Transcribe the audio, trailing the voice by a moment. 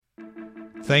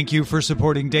Thank you for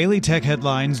supporting Daily Tech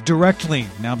Headlines directly.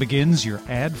 Now begins your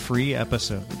ad-free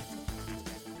episode.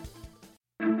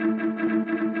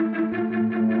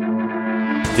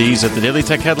 These are the Daily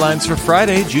Tech Headlines for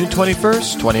Friday, June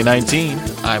 21st, 2019.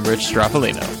 I'm Rich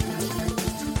Straffolino.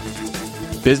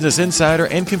 Business Insider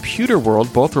and Computer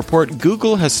World both report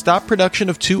Google has stopped production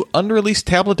of two unreleased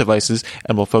tablet devices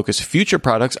and will focus future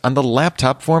products on the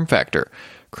laptop form factor.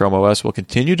 ChromeOS will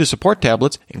continue to support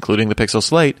tablets, including the Pixel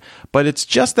Slate, but it's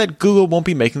just that Google won't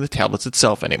be making the tablets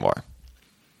itself anymore.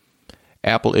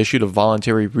 Apple issued a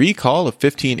voluntary recall of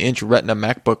 15-inch Retina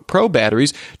MacBook Pro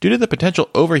batteries due to the potential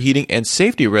overheating and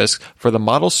safety risks for the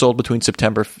models sold between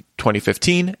September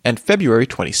 2015 and February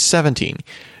 2017.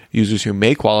 Users who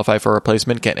may qualify for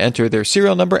replacement can enter their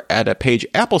serial number at a page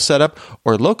Apple setup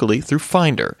or locally through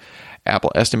Finder.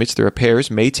 Apple estimates the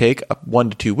repairs may take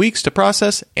 1 to 2 weeks to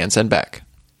process and send back.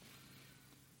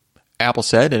 Apple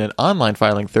said in an online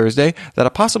filing Thursday that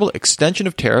a possible extension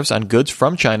of tariffs on goods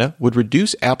from China would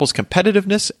reduce Apple's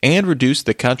competitiveness and reduce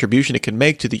the contribution it can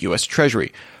make to the U.S.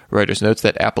 Treasury. Reuters notes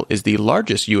that Apple is the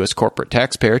largest U.S. corporate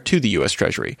taxpayer to the U.S.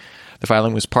 Treasury. The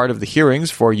filing was part of the hearings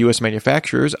for U.S.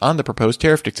 manufacturers on the proposed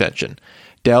tariff extension.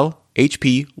 Dell,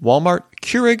 HP, Walmart,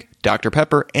 Keurig, Dr.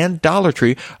 Pepper, and Dollar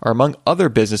Tree are among other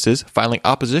businesses filing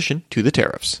opposition to the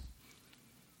tariffs.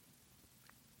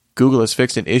 Google has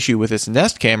fixed an issue with its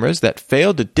Nest cameras that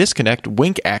failed to disconnect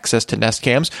Wink access to Nest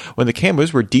cams when the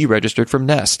cameras were deregistered from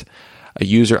Nest. A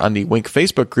user on the Wink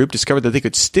Facebook group discovered that they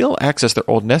could still access their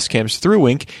old Nest cams through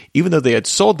Wink even though they had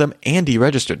sold them and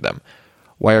deregistered them.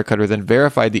 Wirecutter then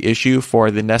verified the issue for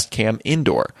the Nest Cam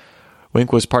Indoor.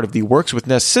 Wink was part of the Works with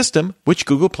Nest system, which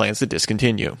Google plans to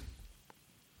discontinue.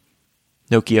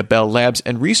 Nokia Bell Labs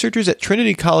and researchers at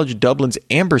Trinity College Dublin's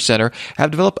Amber Center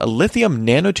have developed a lithium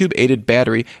nanotube-aided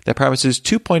battery that promises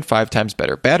 2.5 times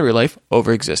better battery life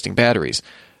over existing batteries.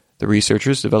 The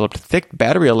researchers developed thick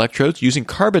battery electrodes using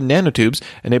carbon nanotubes,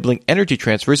 enabling energy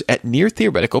transfers at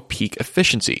near-theoretical peak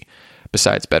efficiency.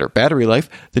 Besides better battery life,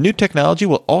 the new technology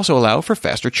will also allow for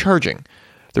faster charging.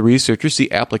 The researchers see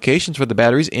applications for the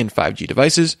batteries in 5G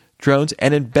devices, drones,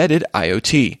 and embedded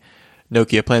IoT.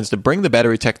 Nokia plans to bring the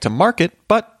battery tech to market,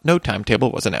 but no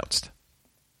timetable was announced.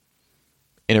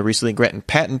 In a recently granted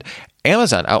patent,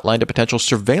 Amazon outlined a potential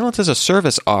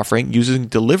surveillance-as-a-service offering using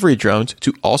delivery drones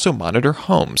to also monitor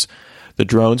homes. The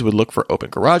drones would look for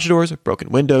open garage doors, broken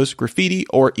windows, graffiti,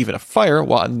 or even a fire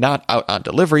while not out on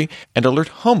delivery, and alert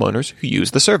homeowners who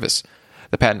use the service.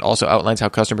 The patent also outlines how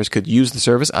customers could use the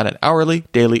service on an hourly,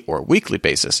 daily, or weekly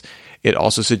basis. It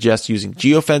also suggests using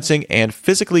geofencing and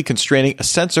physically constraining a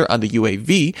sensor on the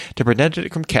UAV to prevent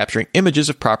it from capturing images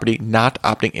of property not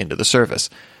opting into the service.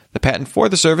 The patent for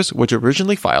the service was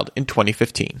originally filed in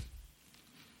 2015.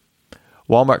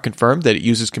 Walmart confirmed that it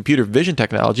uses computer vision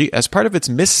technology as part of its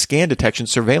missed scan detection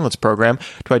surveillance program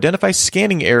to identify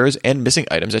scanning errors and missing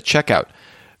items at checkout.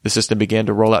 The system began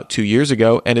to roll out 2 years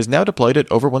ago and is now deployed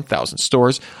at over 1,000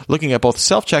 stores, looking at both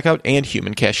self-checkout and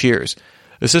human cashiers.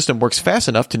 The system works fast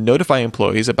enough to notify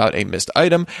employees about a missed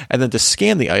item and then to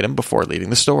scan the item before leaving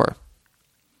the store.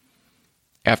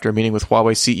 After a meeting with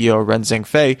Huawei CEO Ren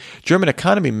Zhengfei, German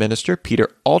Economy Minister Peter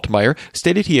Altmaier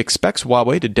stated he expects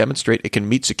Huawei to demonstrate it can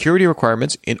meet security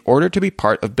requirements in order to be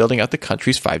part of building out the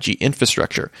country's 5G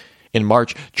infrastructure. In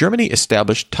March, Germany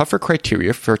established tougher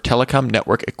criteria for telecom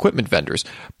network equipment vendors,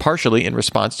 partially in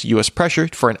response to U.S. pressure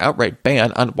for an outright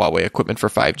ban on Huawei equipment for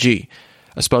 5G.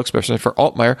 A spokesperson for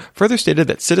Altmaier further stated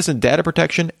that citizen data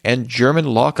protection and German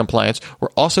law compliance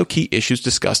were also key issues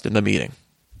discussed in the meeting.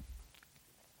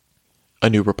 A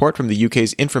new report from the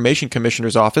UK's Information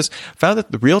Commissioner's Office found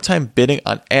that the real-time bidding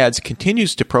on ads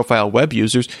continues to profile web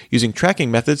users using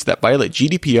tracking methods that violate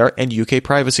GDPR and UK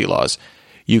privacy laws.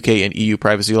 UK and EU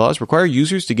privacy laws require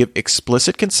users to give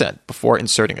explicit consent before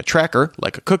inserting a tracker,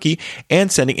 like a cookie,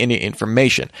 and sending any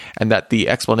information, and that the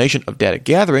explanation of data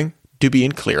gathering to be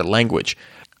in clear language.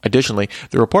 Additionally,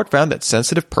 the report found that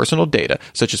sensitive personal data,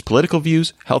 such as political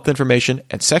views, health information,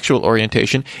 and sexual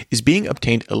orientation, is being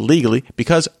obtained illegally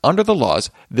because, under the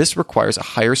laws, this requires a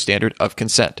higher standard of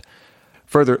consent.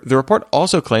 Further, the report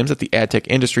also claims that the ad tech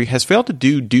industry has failed to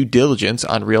do due diligence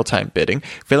on real-time bidding,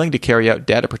 failing to carry out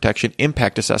data protection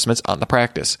impact assessments on the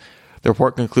practice. The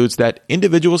report concludes that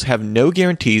individuals have no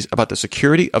guarantees about the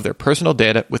security of their personal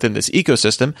data within this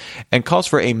ecosystem and calls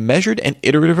for a measured and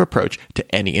iterative approach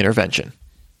to any intervention.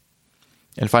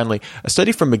 And finally, a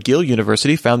study from McGill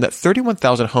University found that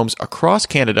 31,000 homes across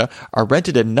Canada are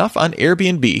rented enough on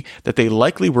Airbnb that they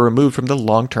likely were removed from the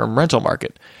long-term rental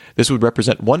market. This would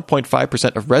represent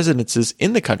 1.5% of residences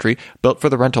in the country built for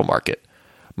the rental market.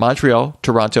 Montreal,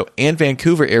 Toronto, and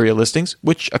Vancouver area listings,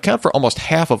 which account for almost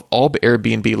half of all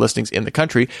Airbnb listings in the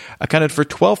country, accounted for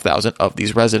 12,000 of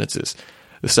these residences.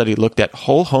 The study looked at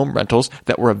whole home rentals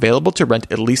that were available to rent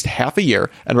at least half a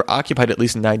year and were occupied at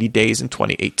least 90 days in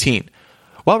 2018.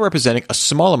 While representing a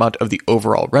small amount of the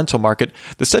overall rental market,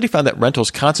 the study found that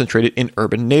rentals concentrated in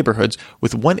urban neighborhoods,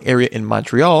 with one area in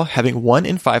Montreal having 1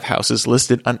 in 5 houses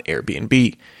listed on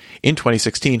Airbnb. In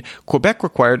 2016, Quebec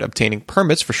required obtaining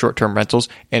permits for short-term rentals,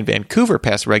 and Vancouver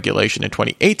passed regulation in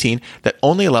 2018 that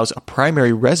only allows a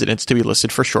primary residence to be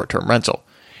listed for short-term rental.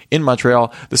 In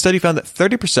Montreal, the study found that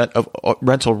 30% of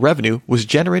rental revenue was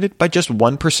generated by just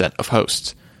 1% of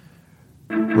hosts.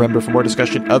 Remember, for more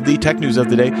discussion of the tech news of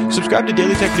the day, subscribe to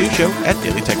Daily Tech News Show at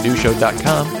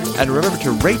dailytechnewsshow.com, and remember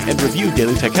to rate and review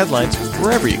Daily Tech Headlines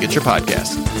wherever you get your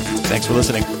podcasts. Thanks for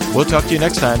listening. We'll talk to you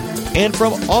next time. And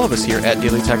from all of us here at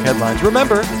Daily Tech Headlines,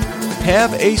 remember,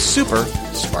 have a super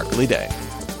sparkly day.